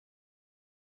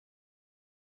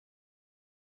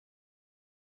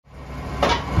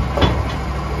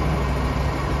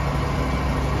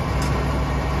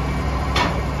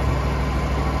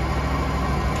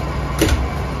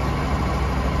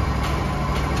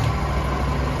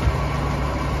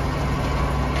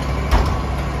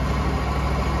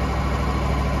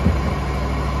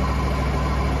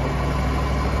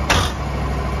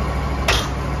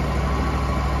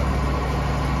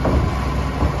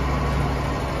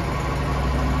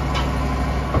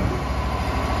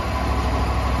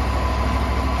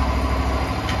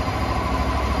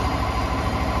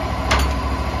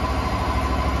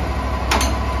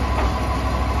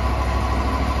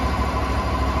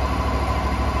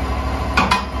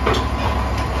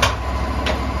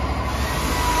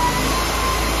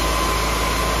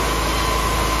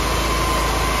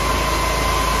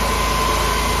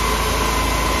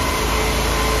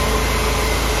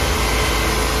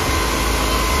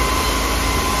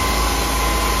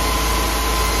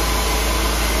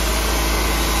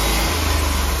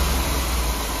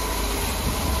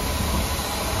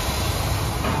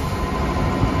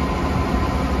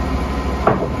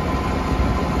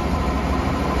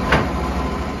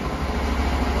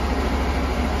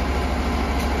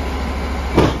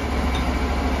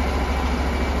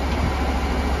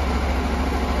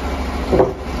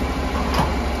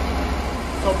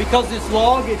because this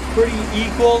log is pretty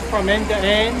equal from end to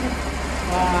end,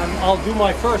 I'll do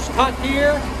my first cut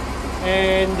here,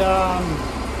 and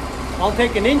I'll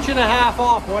take 1.5 inches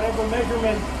off whatever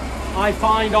measurement I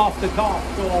find off the top.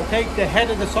 So I'll take the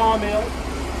head of the sawmill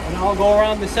and I'll go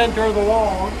around the center of the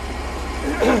log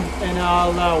and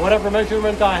I'll, whatever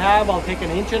measurement I have, I'll take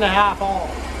 1.5 inches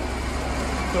off.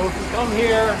 So if you come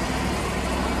here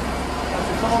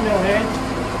at the sawmill head,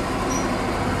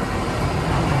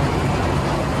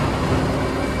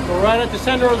 so right at the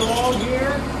center of the log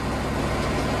here,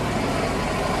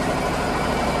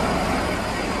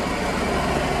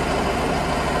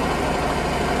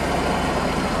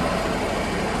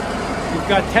 we've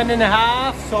got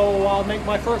 10.5, so I'll make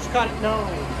my first cut at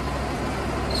 9.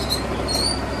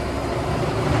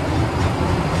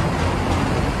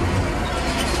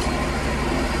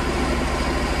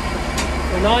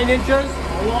 So 9 inches,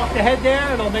 I'll lock the head there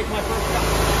and I'll make my first cut.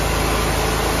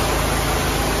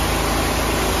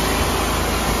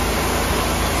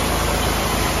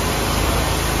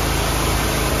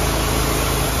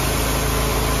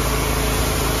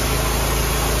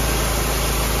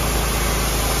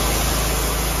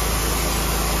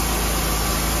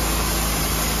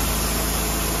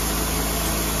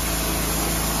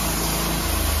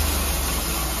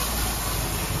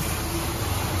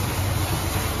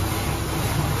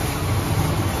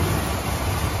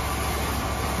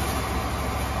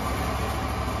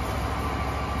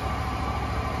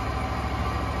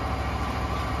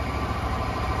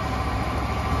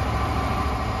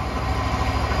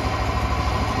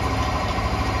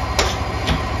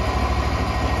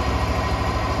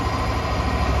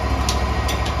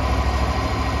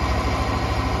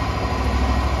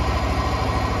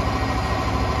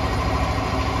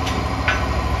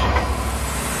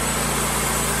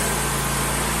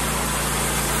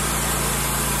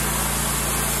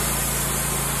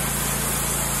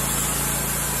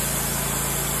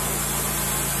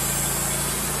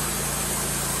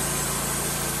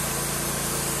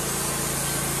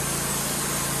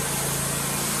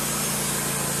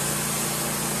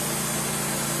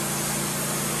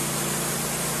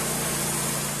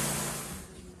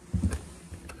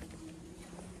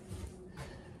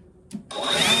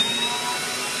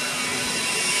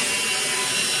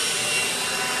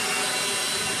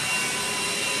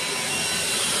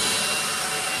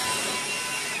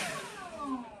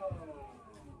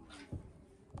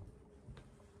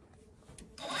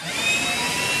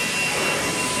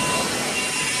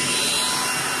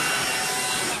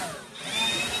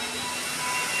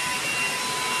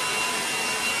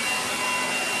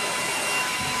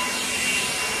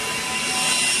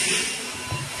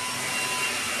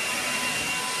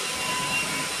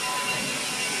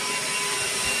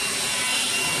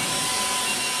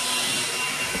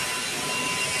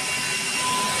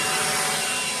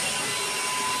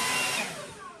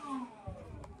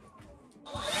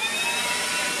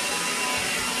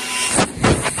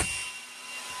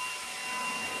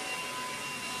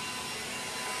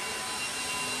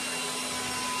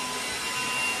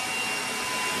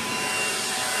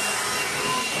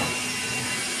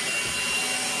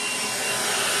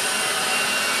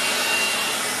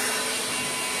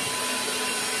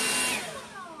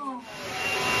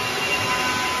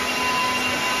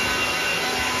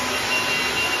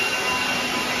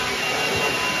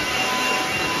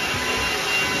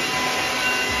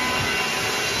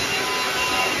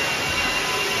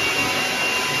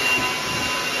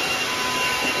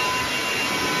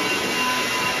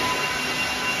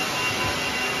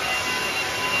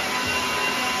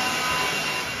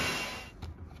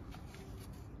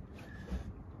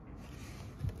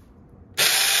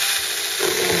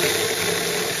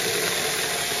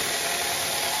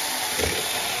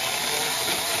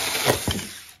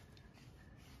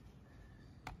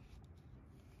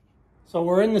 So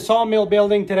we're in the sawmill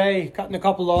building today, cutting a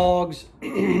couple logs.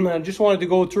 I just wanted to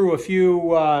go through a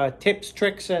few tips,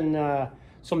 tricks, and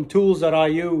some tools that I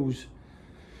use.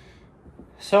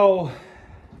 So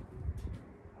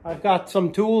I've got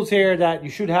some tools here that you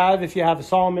should have if you have a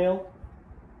sawmill.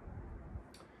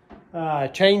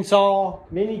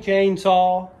 Chainsaw, mini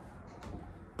chainsaw.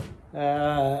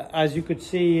 As you could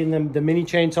see, in the mini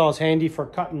chainsaw is handy for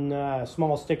cutting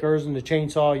small stickers, and the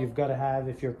chainsaw you've got to have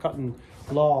if you're cutting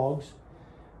logs.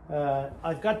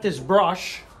 I've got this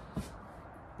brush,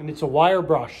 and it's a wire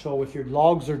brush, so if your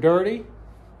logs are dirty,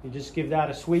 you just give that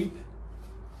a sweep.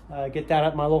 Get that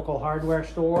at my local hardware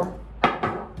store.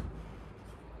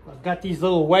 I've got these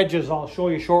little wedges. I'll show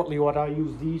you shortly what I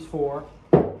use these for.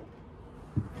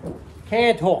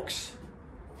 Cant hooks.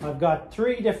 I've got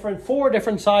four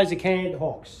different sizes of cant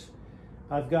hooks.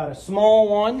 I've got a small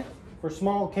one for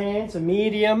small cans, a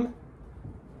medium,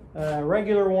 a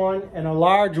regular one, and a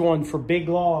large one for big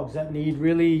logs that need you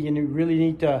really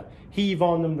need to heave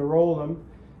on them to roll them.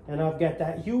 And I've got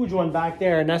that huge one back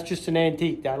there, and that's just an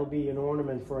antique. That'll be an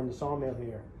ornament for in the sawmill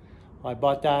here. I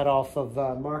bought that off of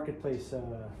Marketplace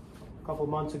a couple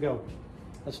months ago.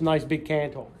 That's a nice big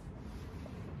cantle.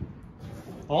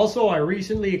 Also, I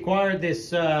recently acquired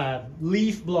this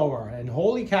leaf blower, and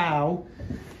holy cow,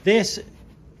 this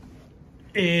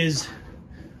is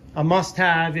a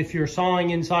must-have if you're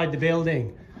sawing inside the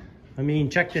building. I mean,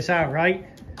 check this out, right?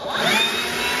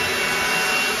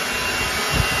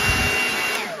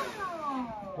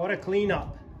 What a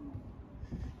cleanup.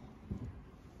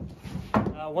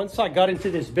 Once I got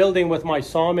into this building with my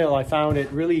sawmill, I found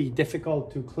it really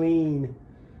difficult to clean,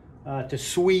 to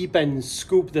sweep and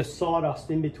scoop the sawdust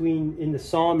in the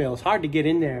sawmill. It's hard to get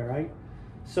in there, right?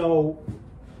 So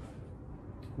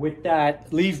with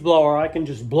that leaf blower, I can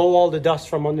just blow all the dust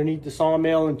from underneath the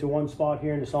sawmill into one spot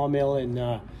here in the sawmill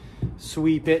and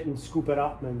sweep it and scoop it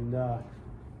up. And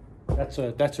that's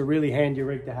a really handy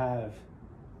rig to have.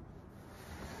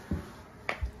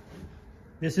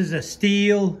 This is a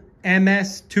Steel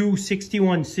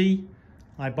MS261C.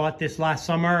 I bought this last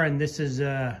summer, and this is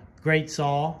a great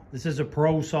saw. This is a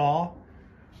pro saw.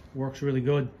 Works really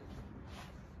good.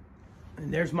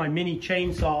 And there's my mini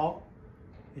chainsaw.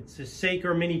 It's a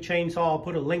Saker mini chainsaw. I'll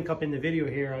put a link up in the video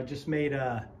here. I just made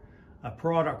a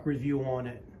product review on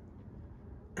it.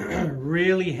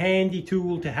 Really handy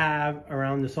tool to have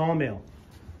around the sawmill.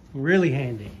 Really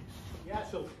handy. Yeah,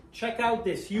 so check out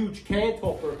this huge cant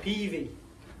hook or peavey.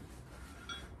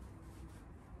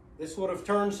 This would have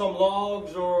turned some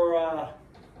logs or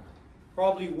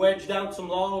probably wedged out some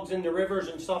logs in the rivers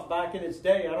and stuff back in its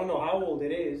day. I don't know how old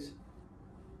it is.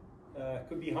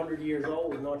 Could be 100 years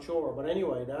old, not sure. But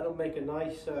anyway, that'll make a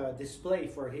nice display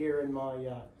for here in my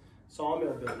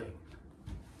sawmill building.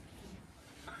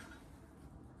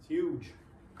 It's huge.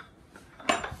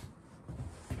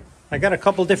 I got a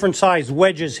couple different size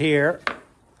wedges here.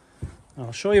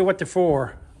 I'll show you what they're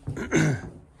for.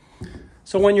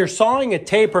 So when you're sawing a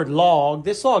tapered log,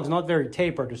 this log's not very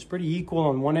tapered. It's pretty equal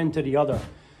on one end to the other.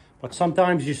 But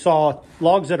sometimes you saw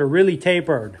logs that are really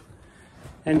tapered.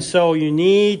 And so you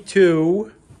need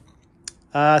to,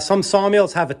 some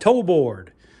sawmills have a toe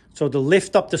board. So to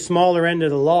lift up the smaller end of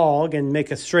the log and make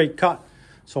a straight cut.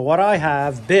 So what I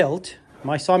have built,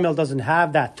 my sawmill doesn't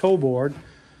have that toe board.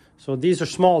 So these are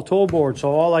small toe boards.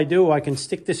 So all I do, I can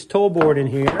stick this toe board in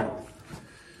here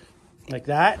like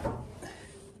that.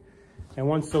 And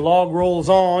once the log rolls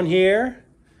on here,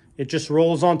 it just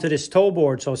rolls onto this toe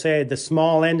board. So say the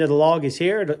small end of the log is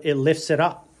here, it lifts it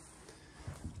up.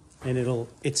 And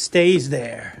it stays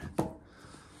there.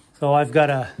 So I've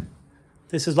got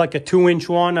this is like a 2-inch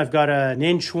one. I've got an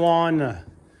inch one.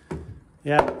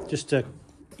 Yeah, just a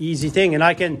easy thing. And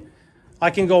I can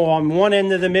go on one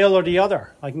end of the mill or the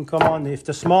other. I can come on, if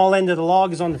the small end of the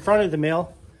log is on the front of the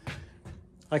mill,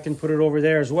 I can put it over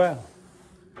there as well.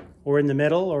 Or in the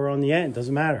middle or on the end,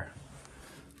 doesn't matter.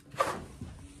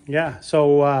 Yeah,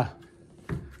 so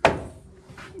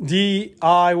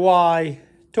DIY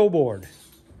toe board.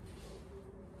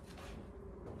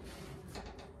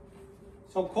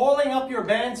 So coiling up your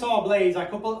bandsaw blades, I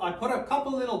put a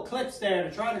couple little clips there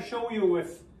to try to show you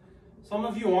if some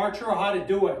of you aren't sure how to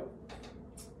do it.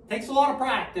 Takes a lot of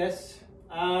practice.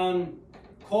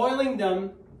 Coiling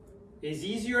them is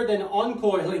easier than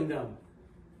uncoiling them.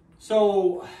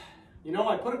 So, you know,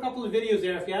 I put a couple of videos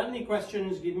there. If you have any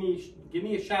questions, give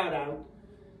me a shout out.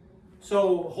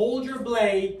 So hold your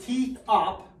blade, teeth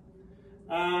up,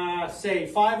 say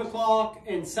 5 o'clock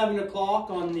and 7 o'clock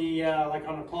on the, like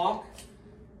on a clock.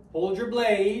 Hold your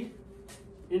blade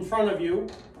in front of you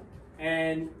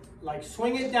and like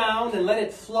swing it down and let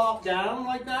it flop down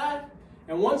like that.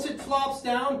 And once it flops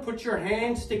down, put your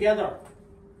hands together.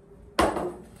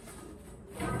 I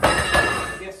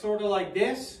guess sort of like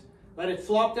this. Let it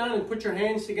flop down and put your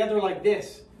hands together like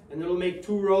this. And it'll make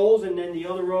 2 rolls, and then the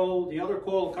other roll, the other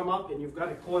coil will come up and you've got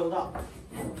it coiled up.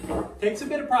 Takes a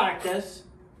bit of practice,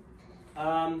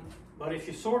 but if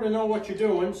you sort of know what you're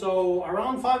doing, so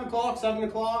around 5 o'clock, 7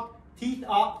 o'clock, teeth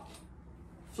up,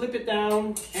 flip it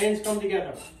down, hands come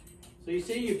together. So you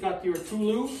see, you've got your 2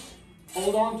 loops,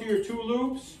 hold on to your 2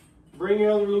 loops, bring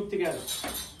your other loop together.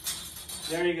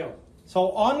 There you go.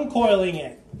 So uncoiling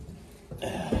it.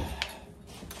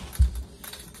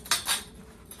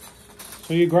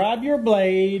 So you grab your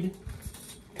blade,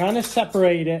 kind of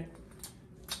separate it.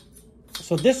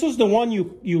 So this was the one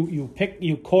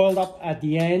you coiled up at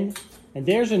the end, and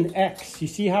there's an X. You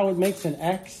see how it makes an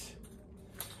X?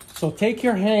 So take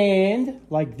your hand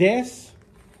like this,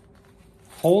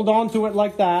 Hold on to it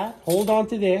like that. Hold on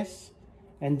to this.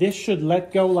 And this should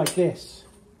let go like this.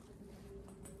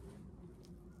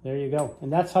 There you go.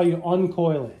 And that's how you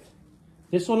uncoil it.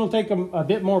 This one will take a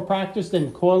bit more practice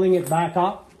than coiling it back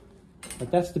up.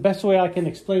 But that's the best way I can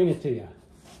explain it to you.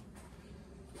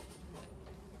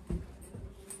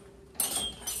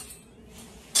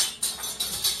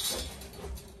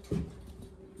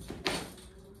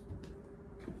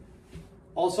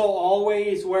 Also,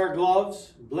 always wear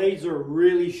gloves. Blades are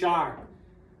really sharp,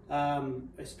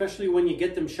 especially when you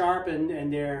get them sharp,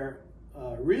 and they're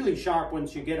really sharp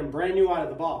once you get them brand new out of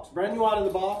the box. Brand new out of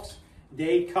the box,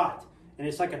 they cut, and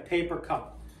it's like a paper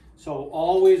cut. So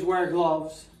always wear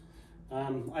gloves.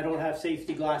 I don't have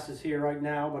safety glasses here right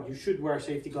now, but you should wear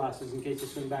safety glasses in case you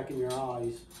swing back in your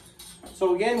eyes.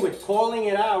 So again, with coiling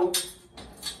it out,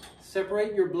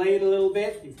 separate your blade a little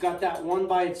bit. You've got that one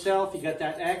by itself, you got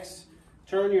that X.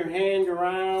 Turn your hand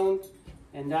around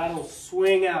and that'll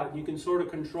swing out. You can sort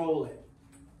of control it.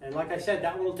 And like I said,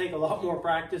 that will take a lot more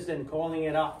practice than coiling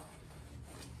it up.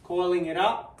 Coiling it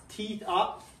up, teeth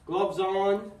up, gloves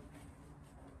on.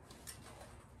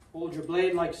 Hold your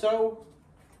blade like so.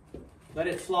 Let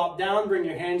it flop down, bring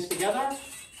your hands together.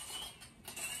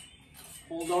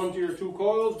 Hold on to your two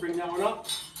coils, bring that one up.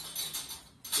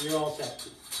 You're all set.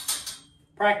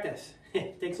 Practice.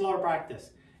 It takes a lot of practice,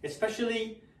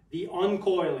 especially the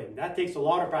uncoiling. That takes a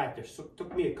lot of practice. So it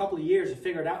took me a couple of years to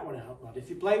figure that one out. But if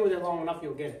you play with it long enough,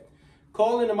 you'll get it.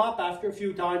 Coiling them up after a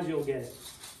few times, you'll get it.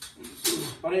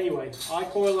 But anyway, I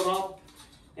coil them up.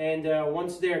 And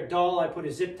once they're dull, I put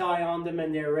a zip tie on them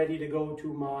and they're ready to go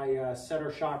to my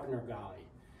setter sharpener guy.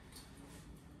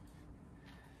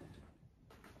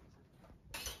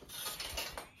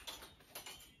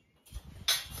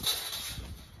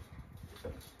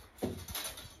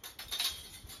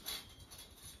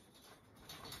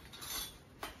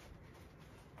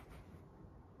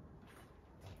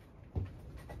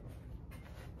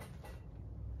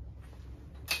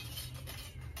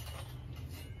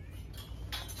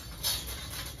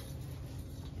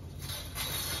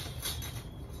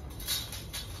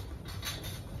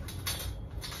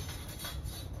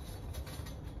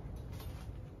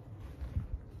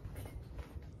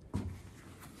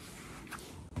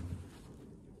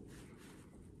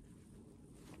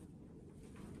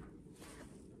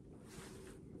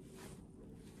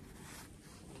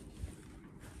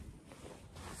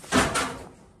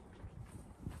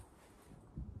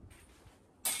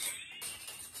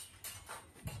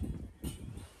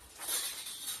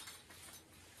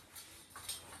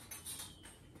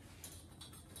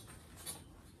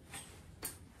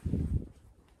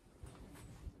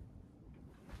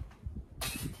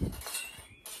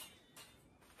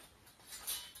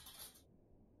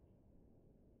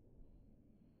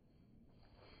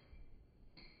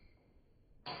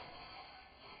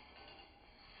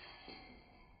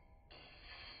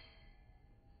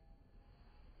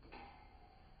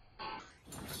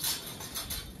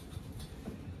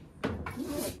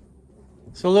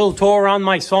 So a little tour around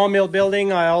my sawmill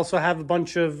building. I also have a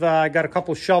bunch of, I got a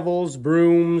couple shovels,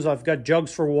 brooms. I've got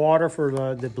jugs for water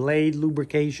for the blade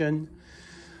lubrication.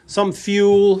 Some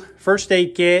fuel, first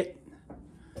aid kit.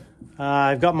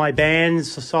 I've got my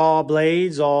bands saw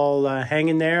blades all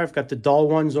hanging there. I've got the dull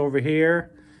ones over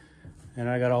here. And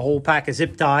I got a whole pack of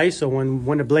zip ties. So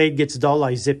when a blade gets dull,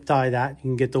 I zip tie that. You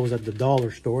can get those at the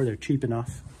dollar store. They're cheap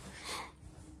enough.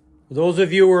 For those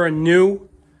of you who are new,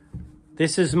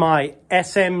 this is my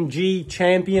SMG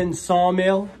Champion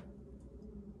sawmill.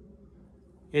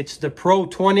 It's the Pro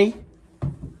 20.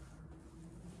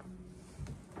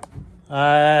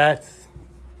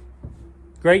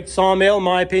 Great sawmill, in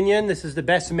my opinion. This is the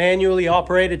best manually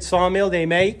operated sawmill they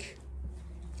make.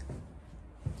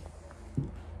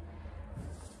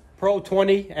 Pro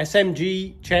 20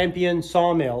 SMG Champion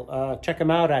sawmill. Check them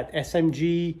out at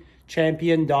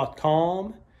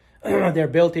smgchampion.com. They're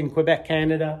built in Quebec,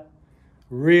 Canada.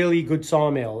 Really good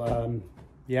sawmill.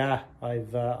 Yeah,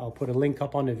 I'll put a link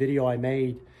up on the video I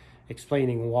made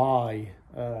explaining why,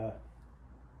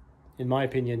 in my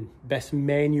opinion, best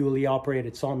manually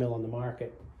operated sawmill on the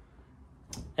market.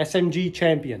 SMG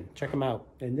Champion, check them out.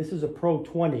 And this is a Pro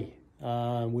 20,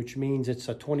 which means it's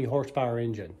a 20 horsepower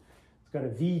engine. It's got a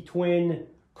V-twin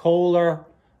Kohler,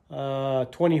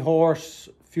 20 horse,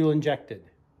 fuel injected.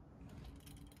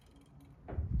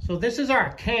 So this is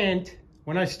our cant.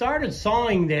 When I started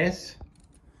sawing this,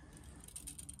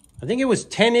 I think it was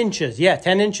 10 inches. Yeah,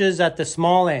 10 inches at the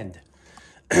small end.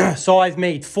 So I've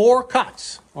made 4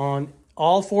 cuts on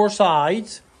all 4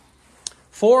 sides.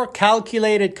 4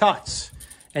 calculated cuts.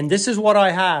 And this is what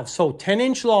I have. So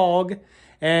 10-inch log.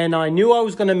 And I knew I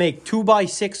was going to make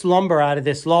 2x6 lumber out of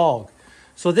this log.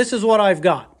 So this is what I've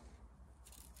got.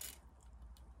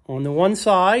 On the one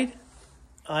side,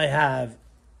 I have,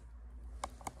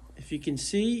 if you can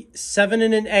see, 7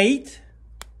 and an 8.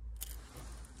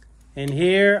 And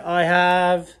here I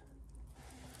have,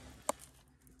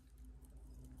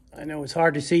 I know it's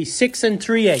hard to see, 6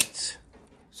 3/8.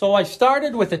 So I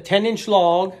started with a 10-inch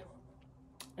log,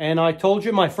 and I told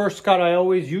you my first cut, I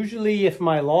always, usually if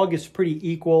my log is pretty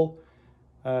equal,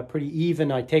 pretty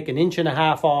even, I take 1.5 inches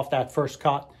off that first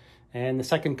cut, and the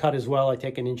second cut as well, I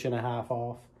take 1.5 inches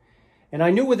off. And I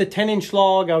knew with a 10-inch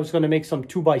log, I was going to make some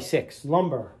 2x6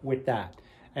 lumber with that,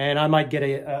 and I might get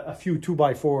a few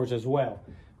 2x4s as well.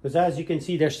 Because as you can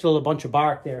see, there's still a bunch of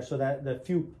bark there, so that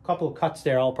the couple of cuts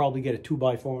there, I'll probably get a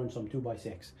 2x4 and some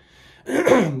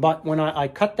 2x6. But when I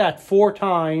cut that 4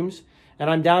 times, and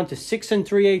I'm down to 6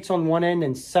 3/8 on one end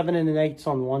and 7 1/8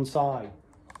 on one side.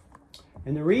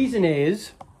 And the reason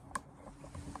is,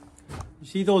 you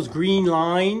see those green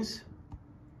lines?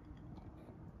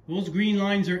 Those green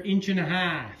lines are 1.5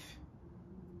 inches.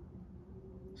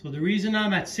 So the reason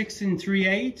I'm at 6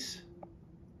 3/8,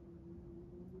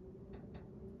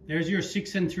 there's your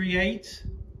 6 3/8.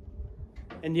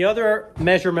 And the other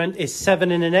measurement is 7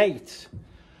 1/8.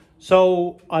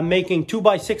 So I'm making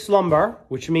 2x6 lumber,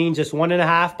 which means it's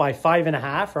 1.5 by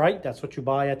 5.5, right? That's what you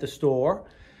buy at the store.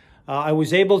 I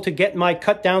was able to get my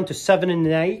cut down to 7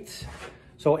 1/8.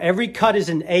 So every cut is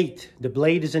an 8. The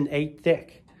blade is an 8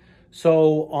 thick.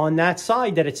 So on that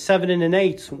side that it's 7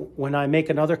 1/8, when I make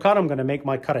another cut, I'm going to make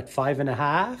my cut at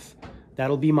 5.5.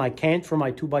 That'll be my cant for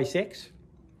my 2x6.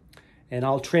 And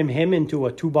I'll trim him into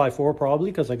a 2x4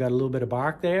 probably, because I got a little bit of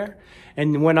bark there.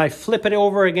 And when I flip it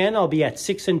over again, I'll be at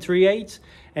 6 3/8.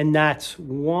 And that's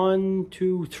 1,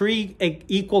 2, 3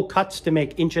 equal cuts to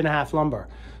make 1.5 inch lumber.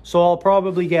 So I'll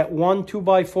probably get 1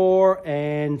 2x4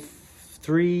 and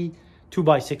 3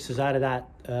 2x6s out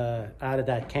of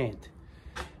that cant.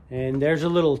 And there's a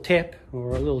little tip,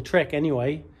 or a little trick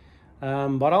anyway.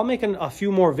 But I'll make a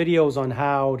few more videos on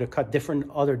how to cut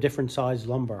other different size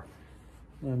lumber.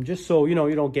 Just so, you know,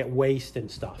 you don't get waste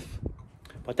and stuff.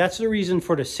 But that's the reason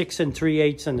for the 6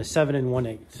 3/8 and the 7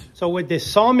 1/8. So with this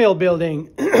sawmill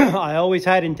building, I always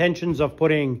had intentions of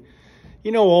putting,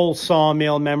 you know, old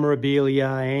sawmill memorabilia,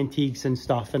 antiques and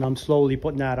stuff. And I'm slowly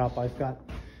putting that up. I've got,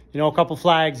 you know, a couple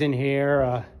flags in here.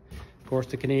 Of course,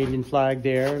 the Canadian flag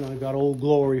there. And I've got Old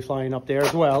Glory flying up there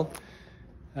as well.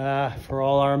 For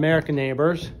all our American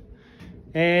neighbors.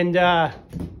 And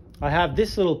I have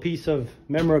this little piece of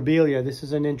memorabilia. This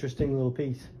is an interesting little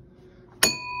piece.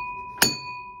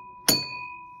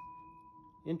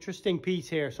 Interesting piece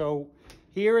here. So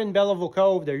here in Belleville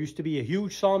Cove, there used to be a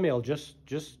huge sawmill just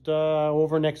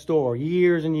over next door,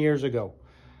 years and years ago.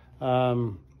 I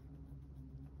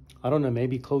don't know,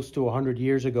 maybe close to 100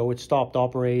 years ago. It stopped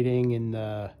operating in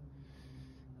the,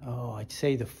 I'd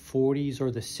say the 40s or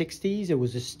the 60s. It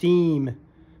was a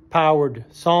steam-powered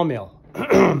sawmill.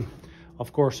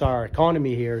 Of course, our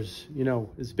economy here is, you know,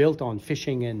 is built on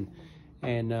fishing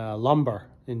and lumber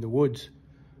in the woods.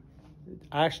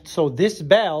 Actually, so this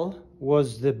bell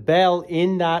was the bell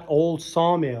in that old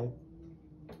sawmill.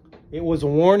 It was a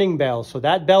warning bell. So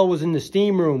that bell was in the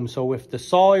steam room. So if the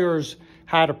sawyers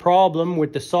had a problem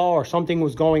with the saw or something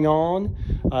was going on,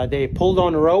 they pulled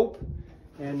on a rope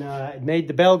and it made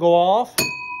the bell go off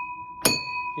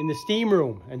in the steam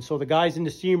room. And so the guys in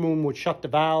the steam room would shut the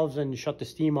valves and shut the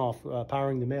steam off,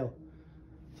 powering the mill.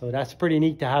 So that's pretty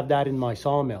neat to have that in my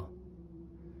sawmill.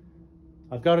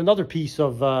 I've got another piece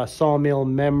of sawmill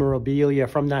memorabilia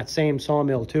from that same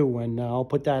sawmill too, and I'll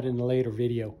put that in a later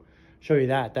video. Show you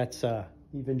that. That's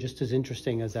even just as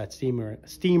interesting as that steam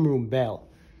room bell.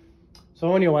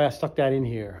 So anyway, I stuck that in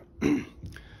here.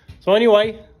 So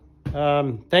anyway,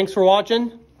 thanks for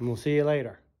watching, and we'll see you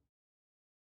later.